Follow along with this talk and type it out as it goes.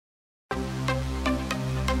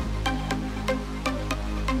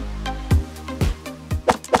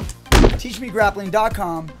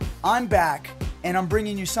TeachMeGrappling.com. I'm back, and I'm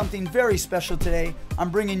bringing you something very special today. I'm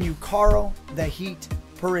bringing you Karo the Heat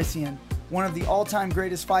Parisyan, one of the all-time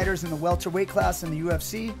greatest fighters in the welterweight class in the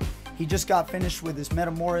UFC. He just got finished with his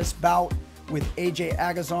Metamoris bout with AJ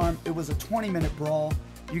Agazarm. It was a 20-minute brawl.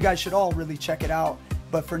 You guys should all really check it out.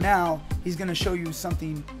 But for now, he's going to show you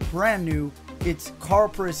something brand new. It's Karo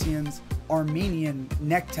Parisyan's Armenian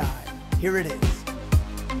necktie. Here it is.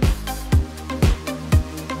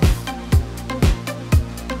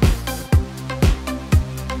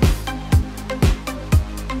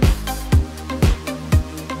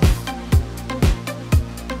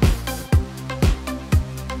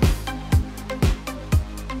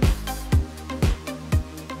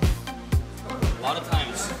 A lot of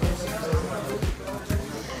times,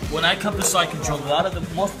 when I come to side control,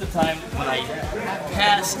 most of the time when I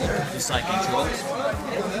pass into side control,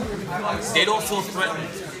 they don't feel threatened.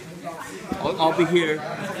 I'll be here.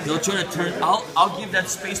 They'll try to turn. I'll give that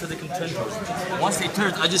space where they can turn towards me. Once they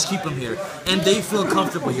turn, I just keep them here, and they feel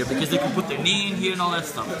comfortable here because they can put their knee in here and all that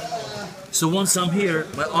stuff. So once I'm here,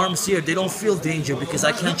 my arms here, they don't feel danger because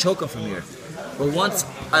I can't choke them from here. But once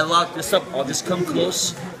I lock this up, I'll just come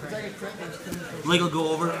close. Leg will go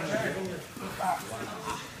over.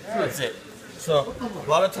 That's it. So a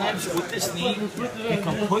lot of times with this knee, you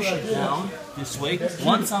can push it down this way.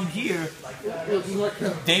 Once I'm here,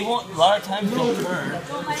 they won't. A lot of times they'll turn,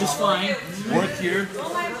 which is fine. Work here,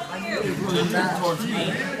 turn towards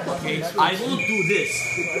me. Okay, I won't do this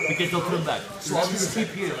because they'll turn back. So I'll just keep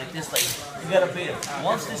here like this. Like you gotta bait it.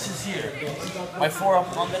 Once this is here, my forearm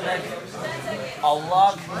on the neck, I'll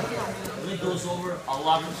lock. Leg goes over. I'll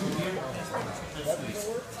lock it from here. And squeeze.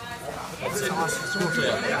 That's it. Awesome.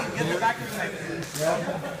 Yeah.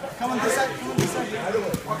 Come on this side. Come on this side.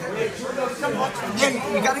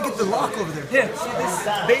 Yeah, you got to get the lock over there. Here, see this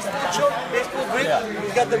baseball choke, baseball grip? Yeah.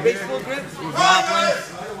 You got the baseball grip?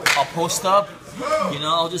 I'll post up. You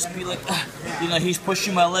know, I'll just be like, you know, he's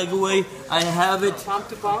pushing my leg away. I have it. Palm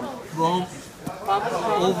to palm? Boom.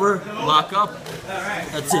 Over, lock up.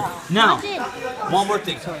 That's it. Now, one more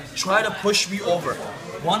thing. Try to push me over.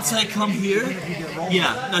 Once I come here,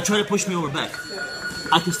 yeah, now try to push me over back.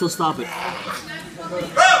 I can still stop it.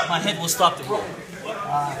 My head will stop the roll.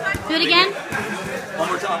 Do it again. One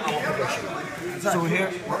more time, I won't push you. So we're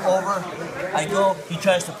here, we're over. I go, he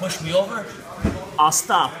tries to push me over. I'll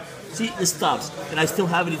stop. See, it stops. And I still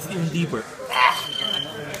have it, it's even deeper.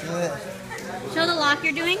 Show the lock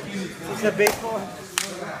you're doing. It's a baseball.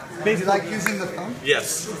 Do you like using the thumb?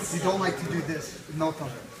 Yes. You don't like to do this, no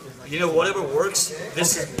thumb. You know, whatever works,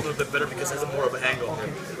 this is a little bit better because it has more of an angle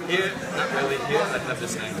here. Here, not really. Here, I have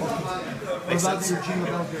this angle. Makes sense. Your The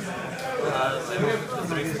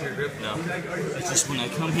three-finger grip, no. It's just when I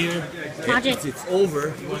come here, Magic. it's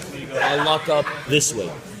over, I lock up this way.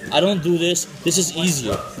 I don't do this. This is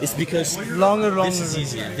easier. It's because Longer. this is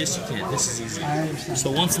easier. This you can't. This is easier.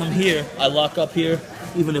 So once I'm here, I lock up here.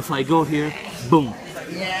 Even if I go here, boom.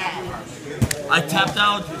 I tapped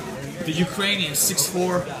out the Ukrainian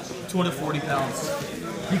 6'4", 240 pounds.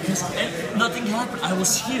 Because nothing happened. I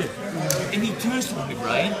was here. And he turns to me,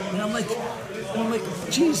 Brian, and I'm like,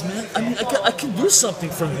 geez, man, I mean, I can do something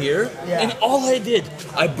from here. Yeah. And all I did,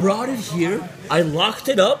 I brought it here, I locked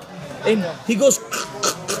it up, and he goes,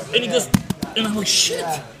 and I'm like, shit,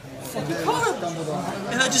 fucking Karo.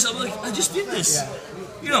 And I just did this. Yeah.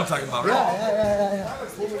 You know what I'm talking about, right? Yeah.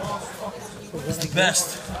 It's the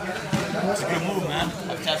best. It's a good move, man.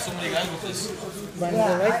 I've tapped so many guys with this.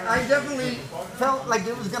 Yeah, I definitely felt like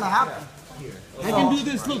it was going to happen. I can do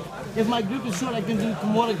this, look. If my grip is short, I can do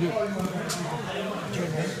Kimura grip.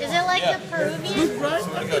 Is it like the Peruvian? Right?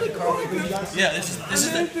 I got the Karo. Yeah, this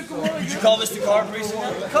is the. Would you call this the Karo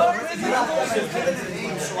Parisyan?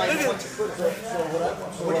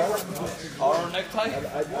 Karo necktie?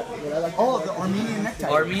 Oh, the Armenian necktie.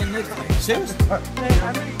 Armenian necktie. Seriously?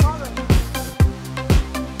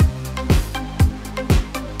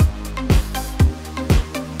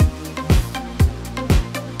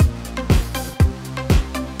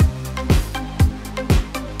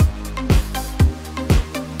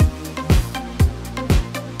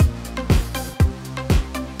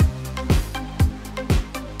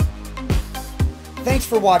 Thanks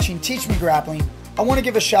for watching Teach Me Grappling. I want to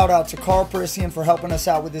give a shout out to Karo Parisyan for helping us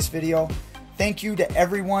out with this video. Thank you to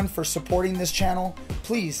everyone for supporting this channel.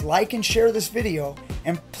 Please like and share this video,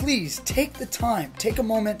 and please take the time, take a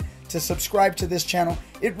moment to subscribe to this channel.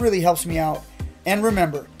 It really helps me out. And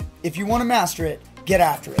remember, if you want to master it, get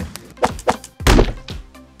after it.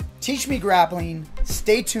 Teach Me Grappling.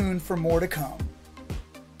 Stay tuned for more to come.